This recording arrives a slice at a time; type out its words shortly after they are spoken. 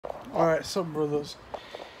Alright, so brothers.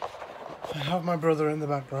 I have my brother in the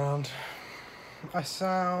background. I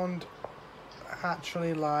sound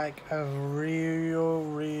actually like a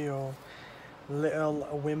real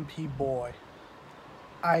little wimpy boy.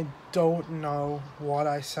 I don't know what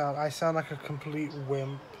I sound. I sound like a complete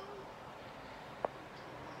wimp.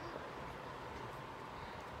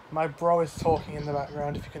 My bro is talking in the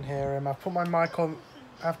background if you can hear him. I've put my mic on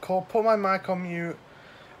mute,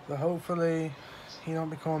 but hopefully he don't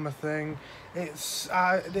become a thing. It's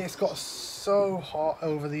got so hot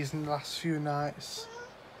over these last few nights.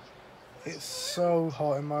 It's so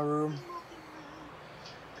hot in my room.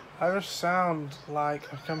 I just sound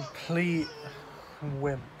like a complete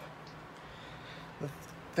wimp. The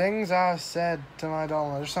things I said to my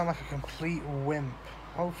doll, I just sound like a complete wimp.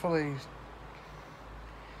 Hopefully,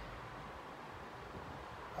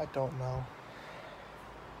 I don't know.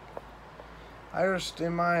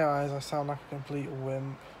 In my eyes, I sound like a complete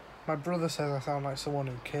wimp. My brother says I sound like someone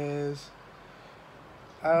who cares.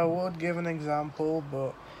 I would give an example,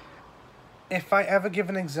 but if I ever give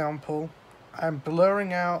an example, I'm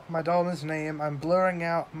blurring out my daughter's name. I'm blurring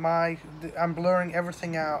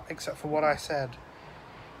everything out except for what I said,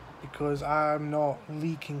 because I'm not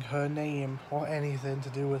leaking her name or anything to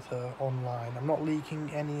do with her online. I'm not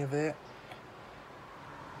leaking any of it.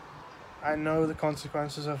 I know the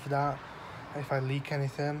consequences of that if I leak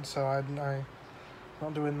anything, so I'm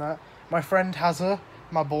not doing that. My friend has her,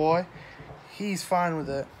 my boy. He's fine with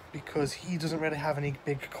it because he doesn't really have any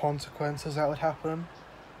big consequences that would happen.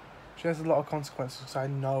 She has a lot of consequences because I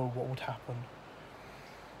know what would happen.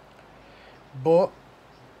 But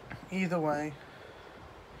either way,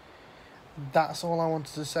 that's all I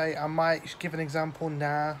wanted to say. I might give an example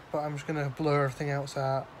now, but I'm just going to blur everything else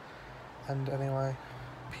out. And anyway,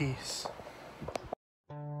 peace.